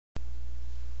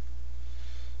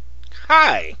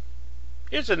Hi,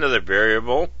 here's another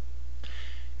variable.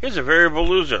 Here's a variable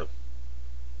loser.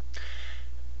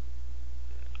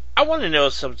 I want to know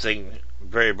something,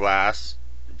 Very Blast,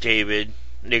 David,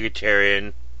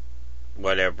 Nigatarian,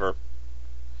 whatever.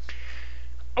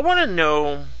 I want to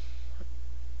know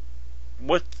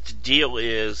what the deal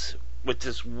is with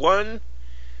this one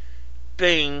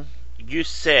thing you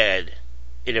said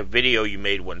in a video you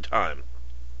made one time.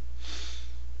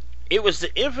 It was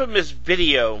the infamous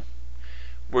video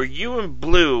where you and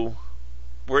Blue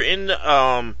were in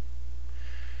the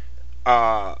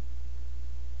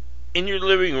in your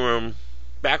living room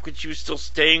back when she was still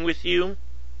staying with you,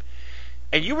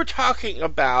 and you were talking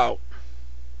about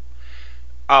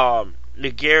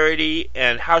Nigarity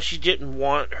and how she didn't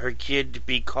want her kid to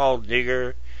be called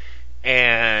nigger,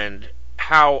 and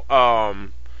how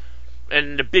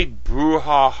and the big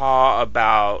brouhaha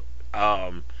about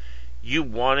you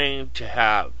wanting to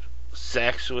have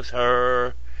sex with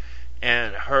her,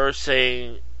 and her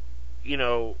saying, you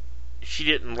know, she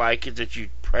didn't like it that you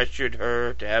pressured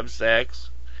her to have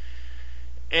sex.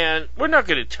 And we're not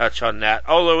going to touch on that,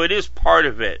 although it is part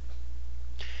of it.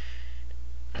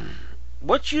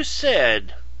 What you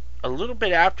said a little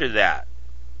bit after that,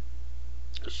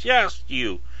 she asked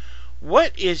you,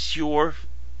 what is your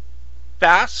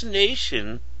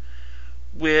fascination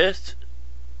with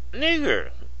nigger?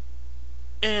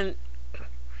 And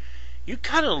you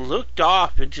kind of looked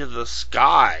off into the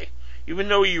sky. Even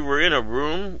though you were in a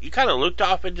room, you kind of looked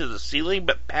off into the ceiling,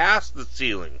 but past the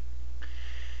ceiling.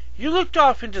 You looked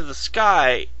off into the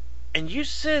sky, and you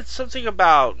said something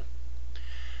about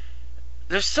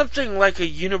there's something like a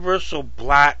universal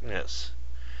blackness.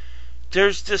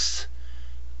 There's this,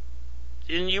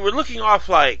 and you were looking off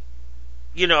like,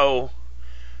 you know,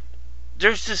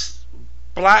 there's this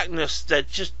blackness that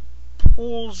just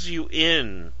pulls you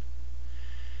in.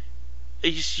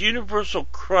 This universal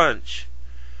crunch,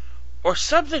 or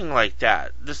something like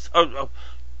that. This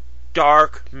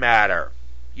dark matter.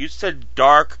 You said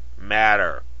dark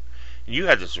matter, and you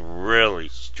had this really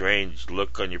strange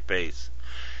look on your face.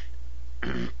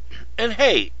 And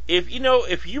hey, if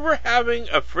you were having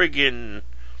a friggin'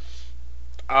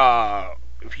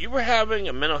 if you were having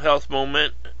a mental health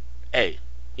moment, hey,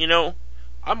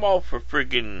 I'm all for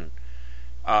friggin'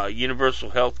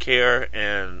 universal health care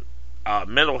and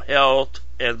mental health,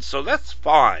 and so that's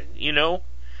fine,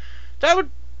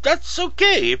 that's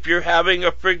okay if you're having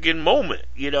a friggin' moment,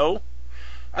 I don't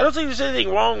think there's anything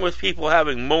wrong with people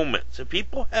having moments. If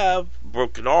people have a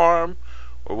broken arm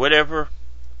or whatever,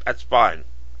 that's fine.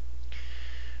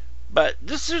 But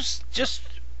this is just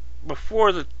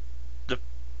before this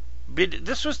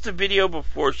was the video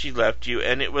before she left you,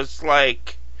 and it was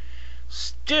like,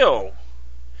 still,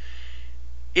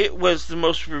 it was the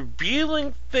most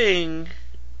revealing thing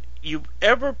you've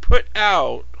ever put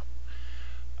out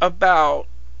about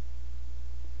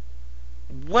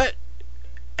what,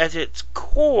 at its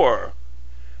core,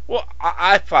 well,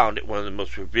 I found it one of the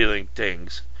most revealing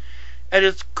things, at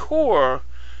its core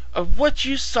of what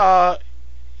you saw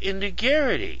in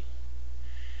Nigarity.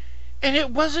 And it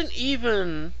wasn't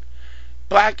even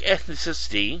black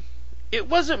ethnicity, it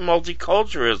wasn't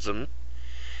multiculturalism,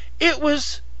 it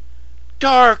was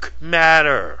dark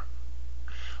matter.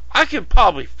 I could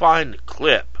probably find the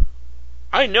clip.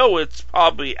 I know it's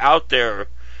probably out there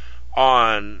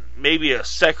on maybe a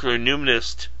secular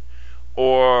numinist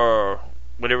or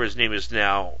whatever his name is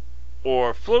now,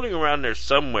 or floating around there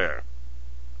somewhere.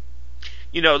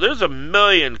 There's 1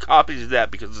 million copies of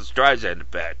that because of the Streisand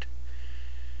effect.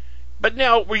 But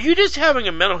now, were you just having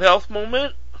a mental health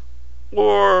moment,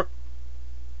 or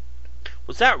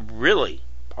was that really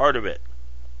part of it?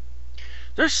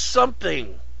 There's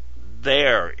something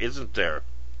there, isn't there?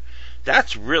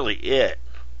 That's really it.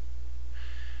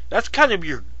 That's kind of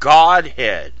your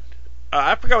Godhead.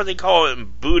 I forgot what they call it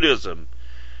in Buddhism,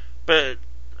 but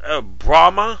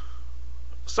Brahma,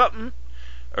 something,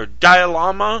 or Dalai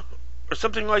Lama, or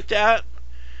something like that.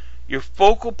 Your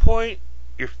focal point,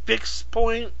 your fixed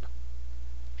point.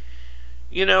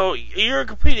 You're a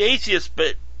complete atheist,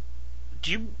 but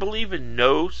do you believe in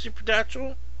no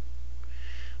supernatural?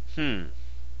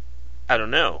 I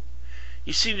don't know.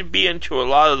 You seem to be into a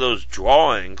lot of those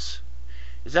drawings.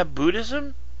 Is that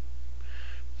Buddhism?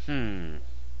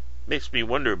 Makes me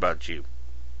wonder about you.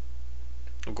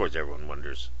 Of course, everyone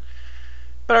wonders.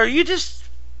 But are you just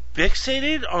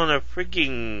fixated on a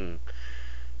freaking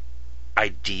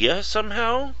idea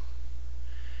somehow?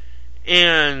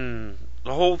 And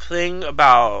the whole thing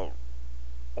about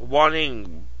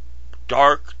wanting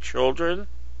dark children?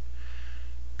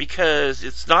 Because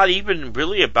it's not even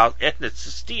really about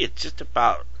ethnicity, it's just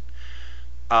about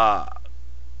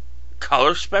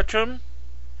color spectrum,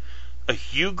 a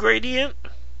hue gradient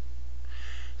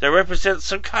that represents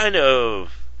some kind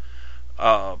of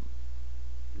uh,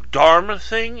 dharma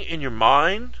thing in your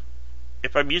mind.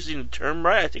 If I'm using the term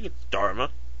right, I think it's dharma.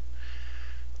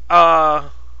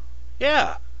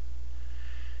 Yeah.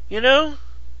 You know,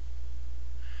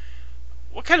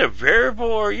 what kind of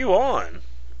variable are you on?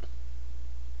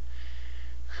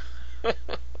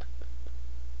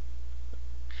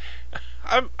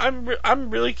 I'm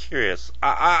really curious.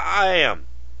 I am.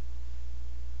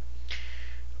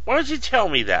 Why don't you tell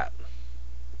me that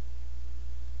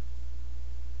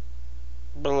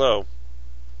below?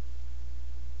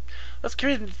 Let's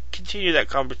continue that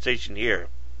conversation here.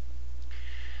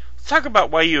 Let's talk about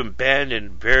why you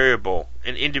abandoned variable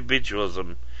and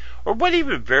individualism, or what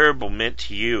even variable meant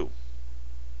to you.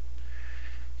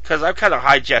 Because I've kind of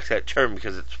hijacked that term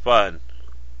because it's fun.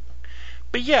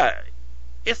 But yeah,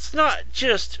 it's not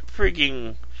just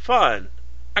frigging fun.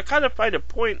 I kind of find a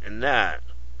point in that.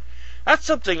 That's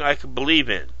something I can believe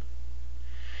in.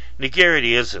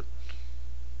 Negarity isn't.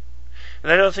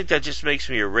 And I don't think that just makes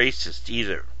me a racist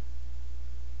either.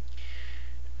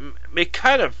 It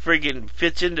kind of friggin'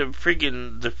 fits into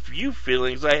friggin' the few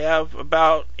feelings I have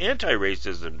about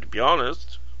anti-racism, to be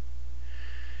honest.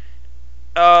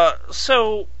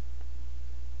 So,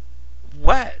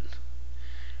 what?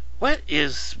 What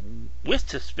is with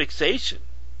this fixation?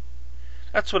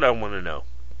 That's what I want to know.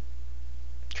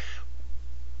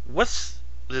 What's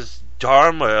this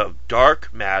dharma of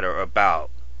dark matter about?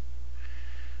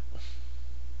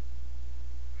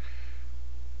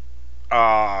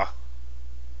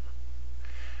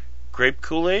 Grape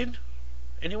Kool-Aid?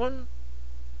 Anyone?